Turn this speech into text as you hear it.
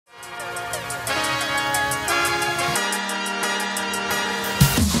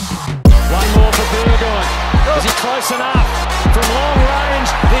close enough. From long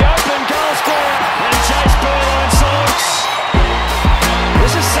range, the open goal scorer, and Jase Burgoyne salutes.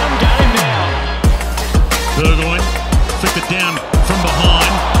 This is some game now. Burgoyne flicked it down from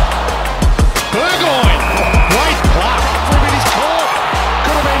behind. Burgoyne! Great pluck. From his court.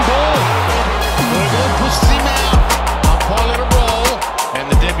 Could have been ball. Burgoyne pushes him out. Umpire let it roll.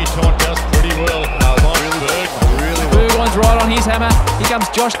 And the debutant does pretty well. Really well. Burgoyne's right on his hammer. Here comes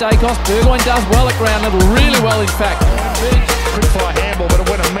Josh Dacos. Burgoyne does well at ground level. Really well, in fact. Quick fire handball, but it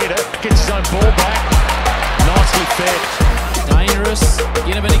went a metre. Gets his own ball back. Nicely fed. Dangerous.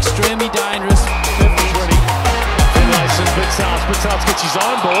 Ginnivan extremely dangerous. He's ready. Finlayson, Bitzards gets his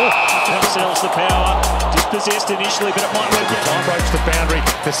own ball. Sells the power. Dispossessed initially, but it might work out. Time breaks the boundary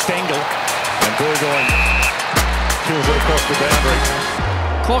for Stengel. And Burgoyne kills it across the boundary.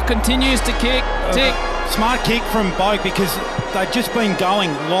 Clock continues to kick. Tick. Smart kick from Boak because they've just been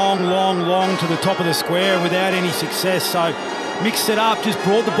going long to the top of the square without any success. So mixed it up, just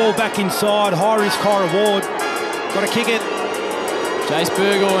brought the ball back inside. High risk, high reward. Got to kick it. Jase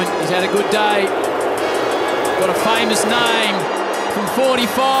Burgoyne, he's had a good day. Got a famous name from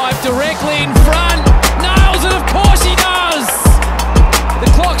 45, directly in front. Nails it, of course he does.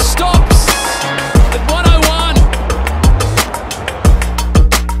 The clock stops.